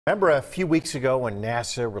Remember a few weeks ago when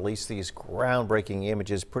NASA released these groundbreaking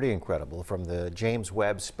images, pretty incredible, from the James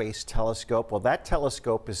Webb Space Telescope? Well, that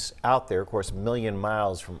telescope is out there, of course, a million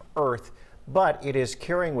miles from Earth, but it is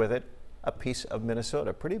carrying with it a piece of Minnesota,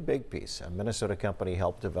 a pretty big piece. A Minnesota company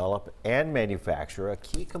helped develop and manufacture a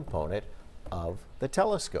key component of the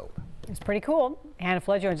telescope. It's pretty cool. Hannah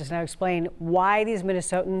Flood joins us now to explain why these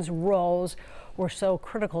Minnesotans' roles were so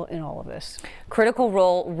critical in all of this. Critical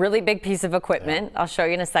role, really big piece of equipment. I'll show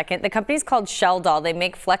you in a second. The company's called Sheldahl. They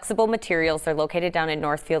make flexible materials. They're located down in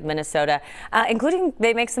Northfield, Minnesota, including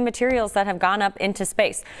they make some materials that have gone up into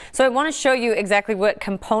space. So I want to show you exactly what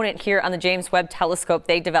component here on the James Webb Telescope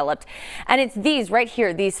they developed. And it's these right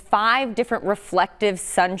here, these 5 different reflective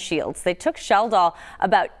sun shields. They took Sheldahl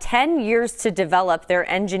about 10 years to develop, their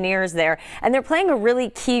engineers there, and they're playing a really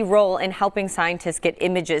key role in helping scientists get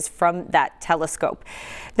images from that telescope.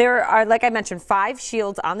 There are, like I mentioned, 5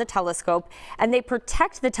 shields on the telescope, and they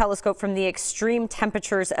protect the telescope from the extreme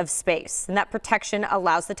temperatures of space. And that protection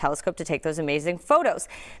allows the telescope to take those amazing photos.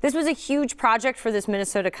 This was a huge project for this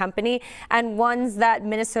Minnesota company, and ones that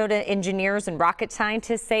Minnesota engineers and rocket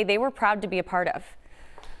scientists say they were proud to be a part of.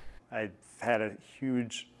 I've had a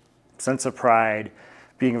huge sense of pride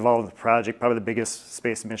being involved with the project, probably the biggest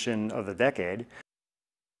space mission of the decade.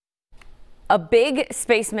 A big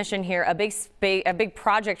space mission here, a big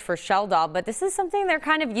project for Sheldahl, but this is something they're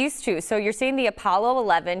kind of used to. So you're seeing the Apollo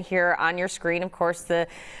 11 here on your screen, of course, the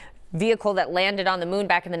vehicle that landed on the moon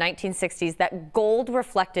back in the 1960s. That gold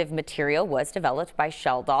reflective material was developed by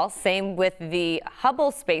Sheldahl. Same with the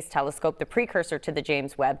Hubble Space Telescope, the precursor to the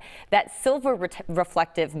James Webb. That silver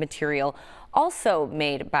reflective material also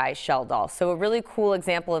made by Sheldahl. So a really cool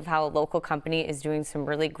example of how a local company is doing some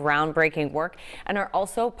really groundbreaking work and are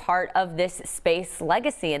also part of this space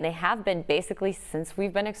legacy. And they have been basically since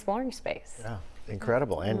we've been exploring space. Yeah.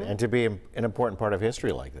 Incredible. And to be an important part of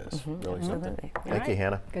history like this. Really something. Absolutely. Thank you,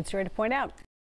 Hannah. Good story to point out.